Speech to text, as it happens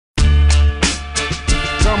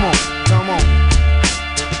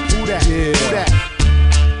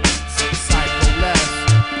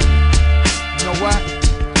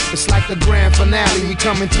the grand finale. We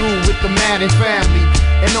coming through with the Madden family.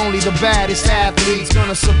 And only the baddest athletes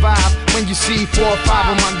gonna survive. When you see 4 or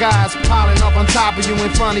 5 of my guys piling up on top of you in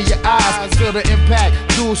front of your eyes. Feel the impact,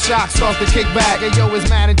 dual shock starts to kick back. Hey yo, it's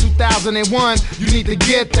Madden 2001. You need to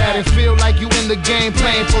get that and feel like you in the game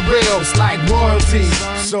playing for real. It's like royalty,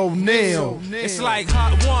 so nil. It's like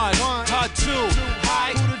hot 1, hot 2,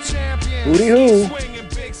 high. Hooty hoo.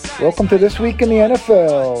 Welcome to This Week in the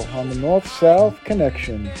NFL on the North-South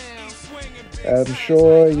Connection. I'm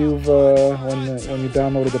sure you've, when you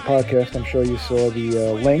downloaded the podcast, I'm sure you saw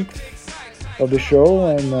the length of the show,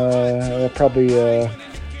 and that probably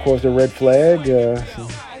caused a red flag,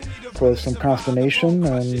 caused some consternation,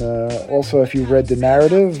 and also if you read the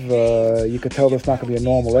narrative, you could tell that's not going to be a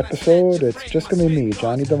normal episode. It's just going to be me,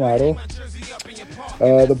 Johnny D'Amato.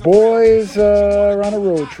 The boys are on a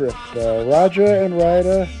road trip. Roger and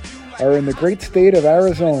Ryder are in the great state of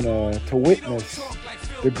Arizona to witness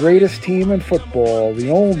the greatest team in football,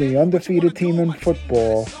 the only undefeated team in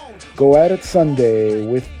football, go at it Sunday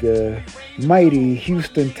with the mighty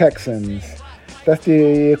Houston Texans. That's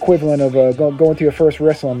the equivalent of going to your first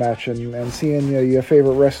wrestling match and seeing your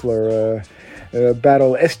favorite wrestler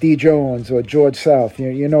battle S.D. Jones or George South.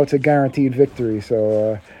 You know it's a guaranteed victory.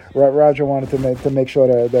 So Roger wanted to make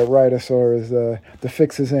sure that Ryder saw the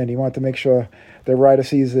fix is in. He wanted to make sure that Ryder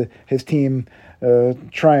sees his team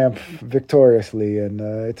triumph victoriously, and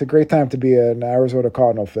it's a great time to be an Arizona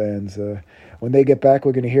Cardinal fans. When they get back,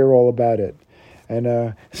 we're going to hear all about it.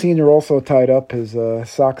 And Senior also tied up. His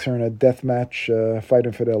Sox are in a death match,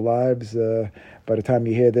 fighting for their lives. By the time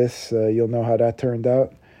you hear this, you'll know how that turned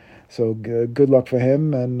out. So good luck for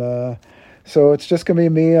him. And so it's just going to be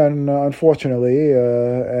me, unfortunately.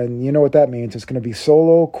 And you know what that means. It's going to be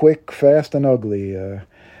solo, quick, fast, and ugly.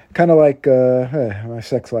 Kind of like my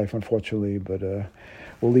sex life, unfortunately, but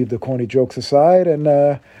we'll leave the corny jokes aside, and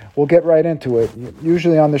we'll get right into it.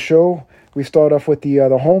 Usually on the show, we start off with the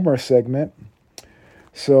Homer segment.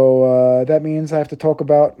 So that means I have to talk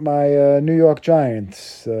about my New York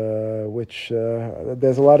Giants, which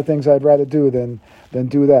there's a lot of things I'd rather do than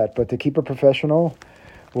do that. But to keep it professional,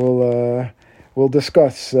 we'll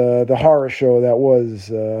discuss the horror show that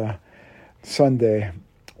was Sunday.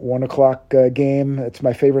 1 o'clock game. It's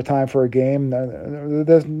my favorite time for a game. There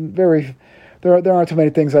aren't too many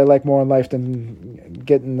things I like more in life than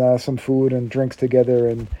getting some food and drinks together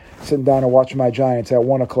and sitting down and watching my Giants at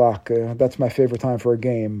 1 o'clock. That's my favorite time for a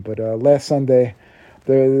game. But last Sunday,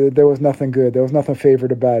 there was nothing good. There was nothing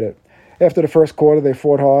favorite about it. After the first quarter, they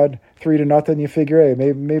fought hard, 3-0. You figure,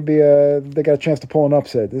 hey, maybe they got a chance to pull an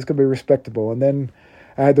upset. This could be respectable. And then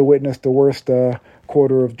I had to witness the worst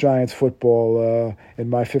quarter of Giants football in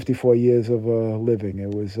my 54 years of living.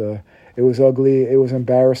 It was ugly. It was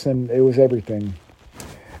embarrassing. It was everything,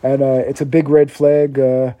 and it's a big red flag.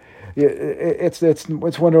 It's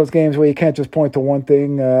one of those games where you can't just point to one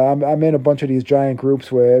thing. I'm in a bunch of these giant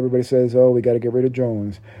groups where everybody says, "Oh, we got to get rid of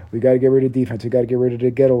Jones. We got to get rid of defense. We got to get rid of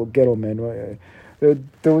the Gettleman."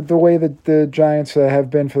 The way that the Giants have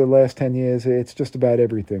been for the last 10 years, it's just about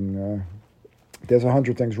everything. There's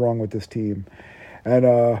 100 things wrong with this team. And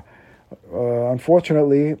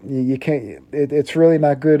unfortunately, you can't. It's really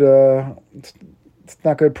not good. It's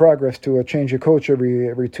not good progress to change your coach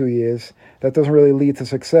every 2 years. That doesn't really lead to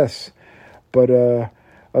success. But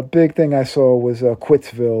a big thing I saw was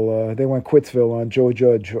Quitsville. They went Quitsville on Joe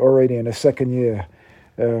Judge already in his second year,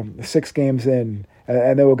 6 games in,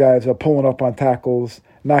 and there were guys pulling up on tackles,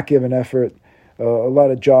 not giving effort, a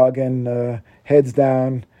lot of jogging, heads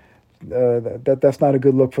down. That's not a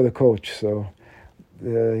good look for the coach. So.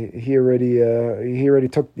 He already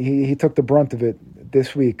took the brunt of it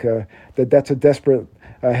this week. That's a desperate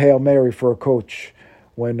Hail Mary for a coach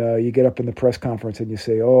when you get up in the press conference and you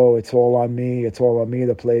say, "Oh, it's all on me. It's all on me.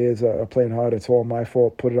 The players are playing hard. It's all my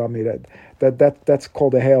fault. Put it on me." That's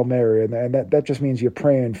called a Hail Mary, and that just means you're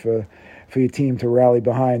praying for your team to rally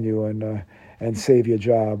behind you and save your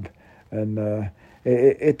job. And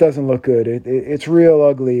it doesn't look good. It's real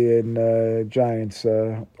ugly in Giants.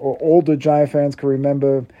 Older Giant fans can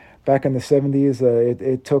remember back in the 70s.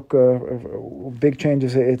 It took big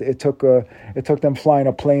changes. It took them flying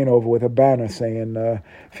a plane over with a banner saying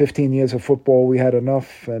 15 years of football, we had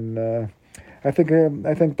enough. And I think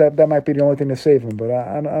that might be the only thing to save them. But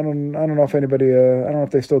I don't know if anybody. I don't know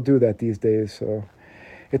if they still do that these days. So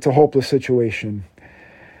it's a hopeless situation.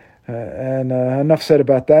 And enough said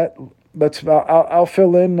about that. I'll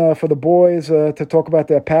fill in for the boys to talk about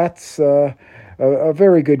their Pats. A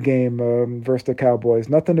very good game versus the Cowboys.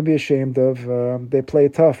 Nothing to be ashamed of. They play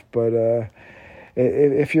tough, but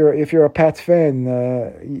if you're a Pats fan,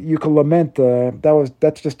 you can lament.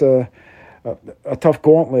 That's just a a tough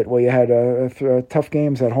gauntlet where you had tough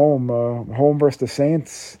games at home, home versus the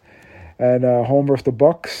Saints, and home versus the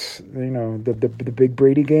Bucks. The big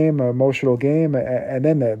Brady game, emotional game, and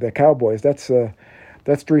then the Cowboys. That's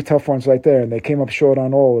 3 tough ones right there, and they came up short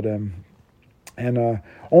on all of them. And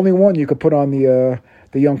only one you could put on the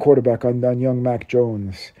young quarterback, on young Mac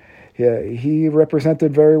Jones. Yeah, he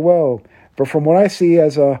represented very well. But from what I see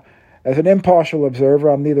as an impartial observer,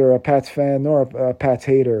 I'm neither a Pats fan nor a Pats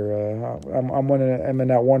hater. I'm in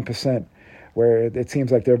that 1% where it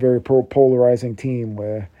seems like they're a very polarizing team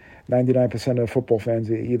where 99% of football fans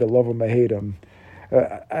either love them or hate them.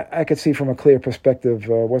 I could see from a clear perspective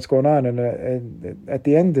what's going on, and at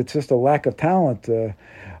the end, it's just a lack of talent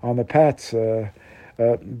on the Pats.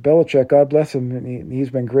 Belichick, God bless him, he's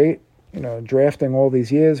been great, drafting all these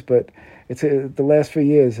years, but it's the last few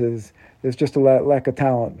years there's just a lack of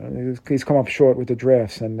talent. He's come up short with the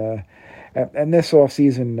drafts, and this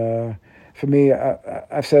offseason, for me,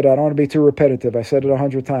 I've said I don't want to be too repetitive. I said it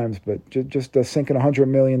 100 times, but just sinking $100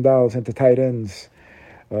 million into tight ends.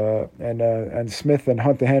 And Smith and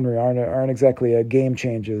Hunter Henry aren't exactly game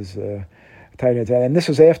changers, tight ends. And this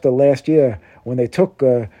was after last year when they took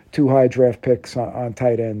 2 high draft picks on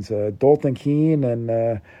tight ends, Dalton Keene and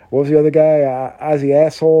what was the other guy, Ozzy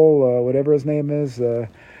Asshole, whatever his name is.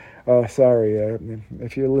 Sorry,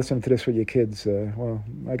 if you're listening to this with your kids, well,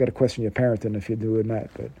 I got to question your parenting if you're doing that,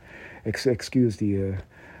 but excuse the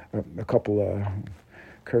a couple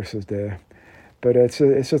curses there. But it's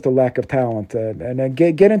just a lack of talent. And then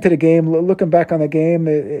get into the game. Looking back on the game,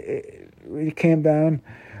 it came down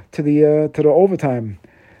to the overtime.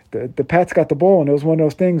 The Pats got the ball, and it was one of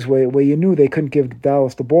those things where you knew they couldn't give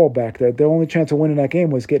Dallas the ball back. The only chance of winning that game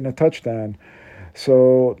was getting a touchdown.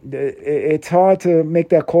 So it's hard to make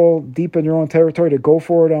that call deep in your own territory to go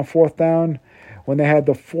for it on 4th down when they had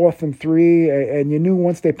the 4th and 3, and you knew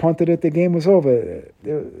once they punted it, the game was over.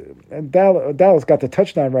 And Dallas got the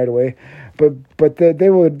touchdown right away, but they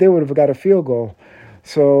would have got a field goal.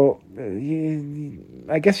 So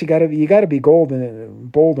I guess you got to be bold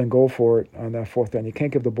and go for it on that 4th down. You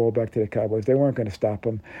can't give the ball back to the Cowboys. They weren't going to stop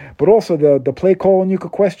them. But also the play calling you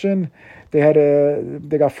could question.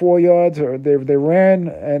 They got 4 yards, or they ran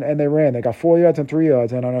and they ran. They got 4 yards and 3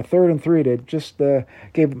 yards, and on a 3rd and 3, they just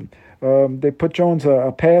gave. They put Jones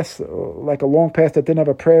a pass, like a long pass that didn't have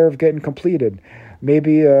a prayer of getting completed.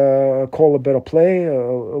 Maybe call a better play, a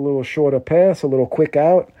little shorter pass, a little quick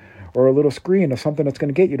out, or a little screen, or something that's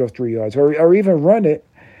going to get you those 3 yards, or even run it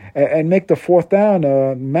and make the 4th down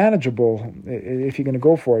manageable if you're going to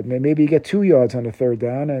go for it. Maybe you get 2 yards on the 3rd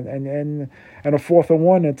down, and a 4th and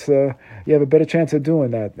 1. It's you have a better chance of doing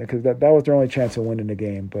that, because that was their only chance of winning the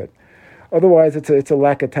game, but. Otherwise, it's a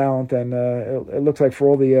lack of talent, and it looks like for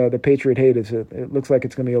all the Patriot haters, it looks like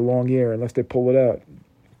it's going to be a long year unless they pull it out,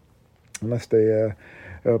 unless they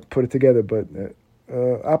put it together. But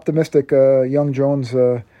optimistic, young Jones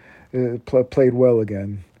played well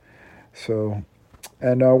again. So,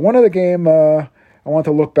 and one of the game I want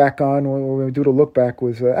to look back on when we do the look back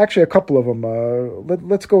was actually a couple of them.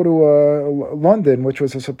 Let's go to London, which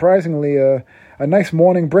was a surprisingly a nice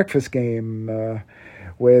morning breakfast game.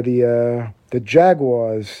 Where the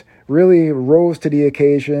Jaguars really rose to the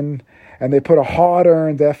occasion, and they put a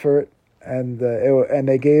hard-earned effort, and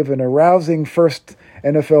they gave an arousing first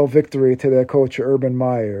NFL victory to their coach Urban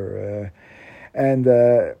Meyer, and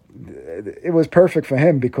it was perfect for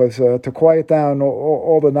him because to quiet down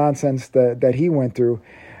all the nonsense that he went through,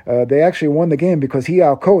 they actually won the game because he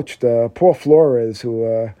outcoached poor Flores,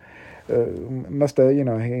 who must have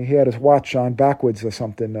he had his watch on backwards or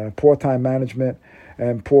something. Poor time management.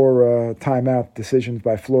 And poor timeout decisions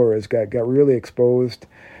by Flores got really exposed.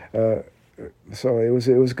 So it was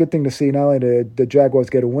a good thing to see. Not only the Jaguars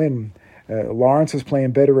get a win, Lawrence is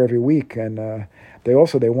playing better every week, and they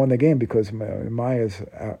won the game because Myers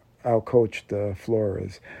outcoached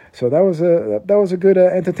Flores. So that was a good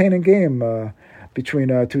entertaining game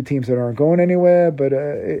between 2 teams that aren't going anywhere. But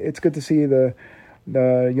it's good to see the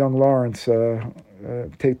young Lawrence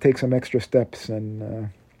take some extra steps and.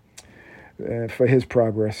 For his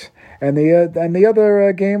progress, and the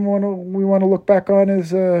other game we want to look back on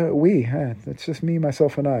is it's just me,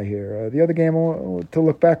 myself, and I here. The other game to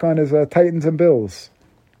look back on is Titans and Bills.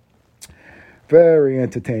 Very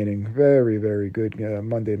entertaining, very very good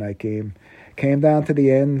Monday night game. Came down to the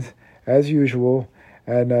end as usual,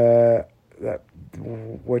 and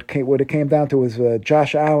what it came down to was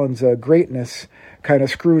Josh Allen's greatness kind of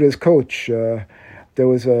screwed his coach. There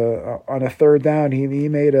was on a 3rd down. He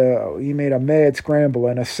made a mad scramble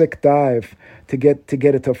and a sick dive to get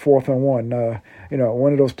it to 4th and 1.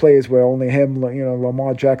 One of those plays where only him,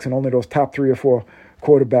 Lamar Jackson, only those top 3 or 4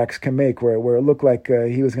 quarterbacks can make, where it looked like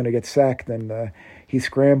he was going to get sacked, and he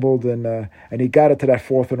scrambled and he got it to that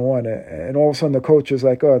 4th and 1, and all of a sudden the coach is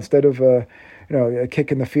like, oh, instead of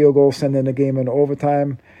kicking the field goal, sending the game into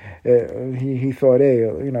overtime, he thought, hey,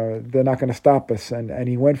 they're not going to stop us, and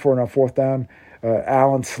he went for it on 4th down.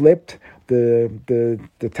 Allen slipped. The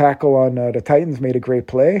tackle on the Titans made a great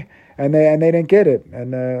play, and they didn't get it,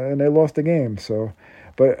 and they lost the game. So,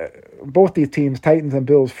 but both these teams, Titans and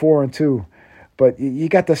Bills, 4-2. But you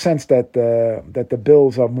got the sense that the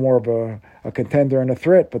Bills are more of a contender and a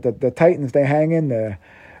threat, but the Titans, they hang in there.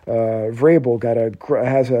 Vrabel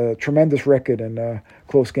has a tremendous record in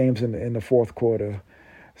close games in the fourth quarter.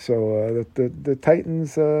 So the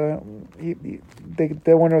Titans, they're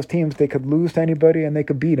one of those teams, they could lose to anybody and they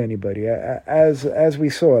could beat anybody. As we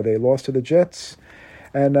saw, they lost to the Jets,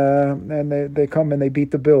 and they come and they beat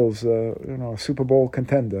the Bills, Super Bowl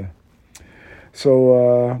contender.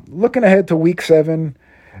 So looking ahead to Week 7,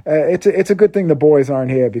 it's a good thing the boys aren't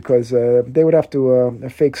here, because they would have to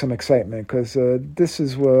fake some excitement, because this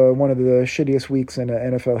is one of the shittiest weeks in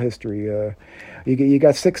NFL history. You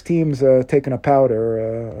got 6 teams taking a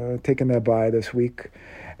powder, taking their bye this week,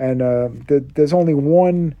 and there's only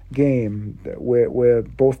one game where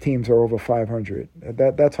both teams are over 500.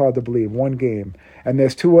 That's hard to believe. One game, and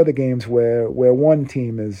there's 2 other games where one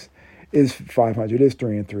team is 500, is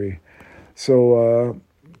 3-3. So,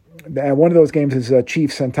 and one of those games is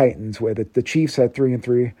Chiefs and Titans, where the Chiefs at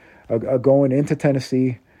 3-3 are going into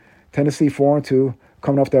Tennessee. Tennessee 4-2,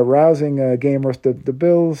 coming off that rousing game versus the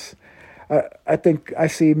Bills. I think I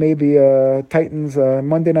see maybe Titans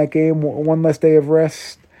Monday night game, one less day of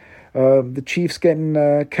rest. The Chiefs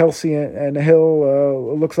getting Kelsey and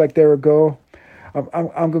Hill looks like they're a go.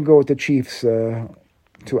 I'm going to go with the Chiefs to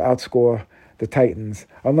outscore the Titans,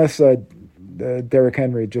 unless Derrick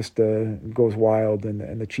Henry just goes wild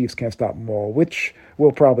and the Chiefs can't stop them all, which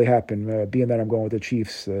will probably happen. Being that I'm going with the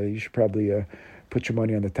Chiefs, you should probably put your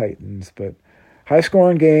money on the Titans. But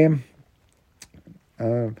high-scoring game.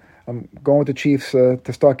 I'm going with the Chiefs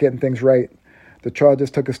to start getting things right. The Chargers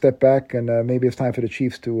took a step back, and maybe it's time for the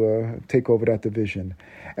Chiefs to take over that division.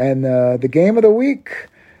 And the game of the week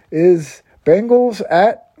is Bengals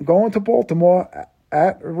going to Baltimore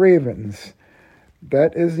at Ravens.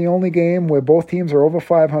 That is the only game where both teams are over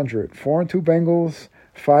 500. 4-2 Bengals,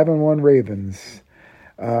 5-1 Ravens.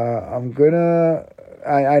 I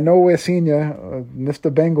know where Senior,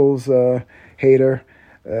 Mr. Bengals hater,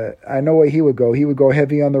 I know where he would go. He would go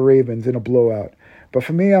heavy on the Ravens in a blowout. But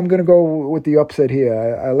for me, I'm going to go with the upset here.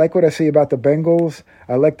 I like what I see about the Bengals.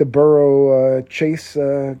 I like the Burrow-Chase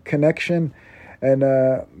connection. And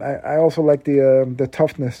I also like the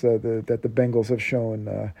toughness that the Bengals have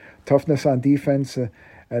shown. Toughness on defense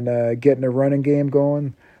and getting a running game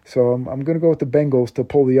going. So I'm going to go with the Bengals to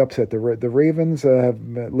pull the upset. The Ravens have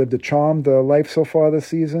lived a charmed life so far this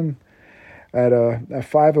season. At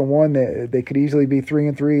 5-1, they could easily be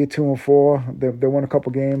 3-3, 2-4. They won a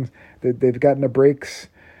couple games. They've gotten the breaks,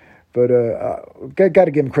 but got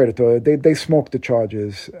to give them credit though. They smoked the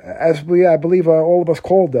Chargers, as I believe all of us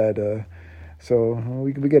called that. So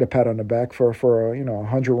we get a pat on the back for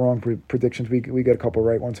 100 wrong predictions. We get a couple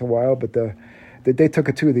right once in a while, but they took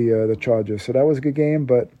it to the Chargers. So that was a good game.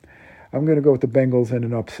 But I'm going to go with the Bengals in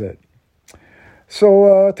an upset.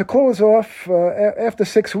 So to close off, after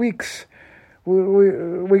 6 weeks.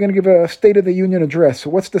 We're going to give a State of the Union address.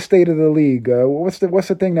 What's the state of the league? What's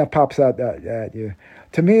the thing that pops out at you?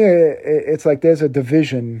 To me, it's like there's a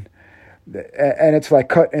division, and it's like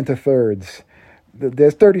cut into thirds.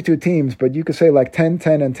 There's 32 teams, but you could say like 10,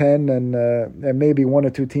 10, and 10, and maybe 1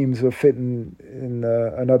 or 2 teams will fit in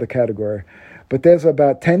another category. But there's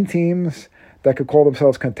about 10 teams that could call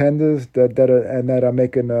themselves contenders that are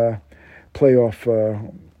making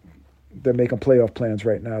playoff. They're making playoff plans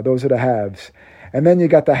right now. Those are the haves. And then you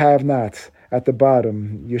got the have-nots at the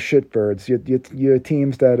bottom, your shitbirds, your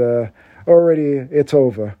teams that already it's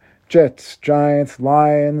over. Jets, Giants,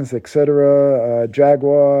 Lions, etc.,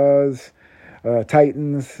 Jaguars,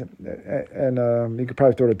 Titans, and you could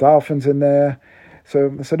probably throw the Dolphins in there. So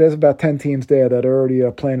there's about 10 teams there that are already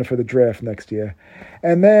planning for the draft next year.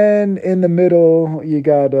 And then in the middle, you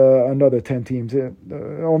got another 10 teams,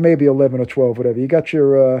 or maybe 11 or 12, whatever. You got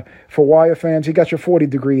your, for Wire fans, you got your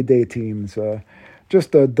 40-degree day teams.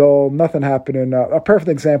 Just dull, nothing happening. A perfect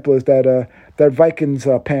example is that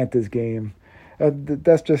Vikings-Panthers game.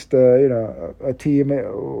 That's just, a team,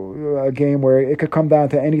 a game where it could come down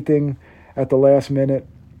to anything at the last minute.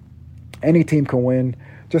 Any team can win.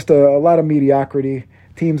 Just a lot of mediocrity.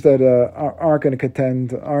 Teams that aren't going to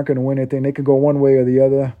contend, aren't going to win anything. They could go one way or the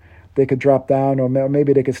other. They could drop down, or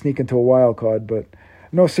maybe they could sneak into a wild card. But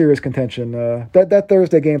no serious contention. That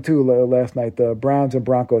Thursday game too last night, the Browns and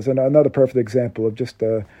Broncos, and another perfect example of just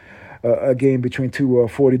a game between two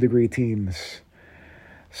 40-degree teams.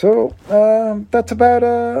 So that's about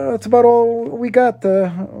all we got.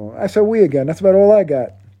 I said we again. That's about all I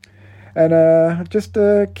got. And just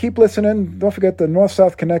keep listening. Don't forget the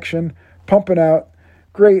North-South Connection, pumping out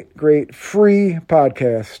great free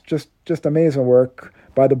podcast. Just amazing work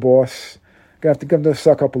by the boss. Gonna have to give him to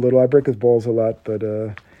suck up a little. I break his balls a lot, but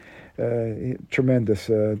tremendous.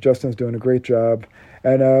 Justin's doing a great job.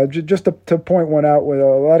 And just to point one out, with a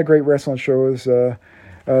lot of great wrestling shows.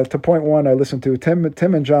 To point one, I listened to Tim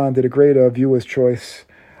and John did a great viewer's choice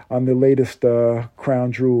on the latest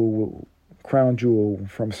Crown Jewel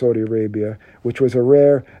from Saudi Arabia, which was a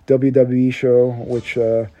rare WWE show, which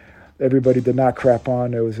everybody did not crap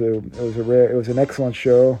on. It was an excellent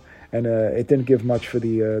show, and it didn't give much for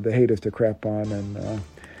the haters to crap on. And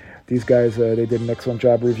these guys, they did an excellent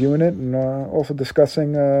job reviewing it and also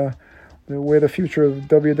discussing where the future of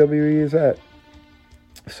WWE is at.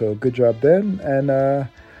 So good job then, and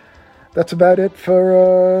that's about it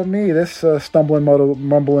for me. This stumbling,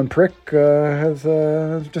 mumbling prick has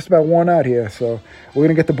just about worn out here. So we're going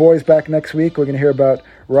to get the boys back next week. We're going to hear about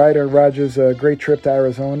Ryder Rogers' great trip to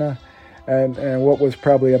Arizona and what was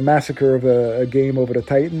probably a massacre of a game over the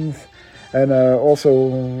Titans. And also,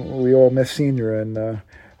 we all miss Senior, and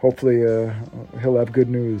hopefully he'll have good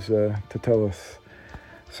news to tell us.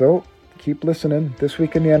 So keep listening. This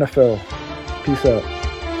Week in the NFL. Peace out.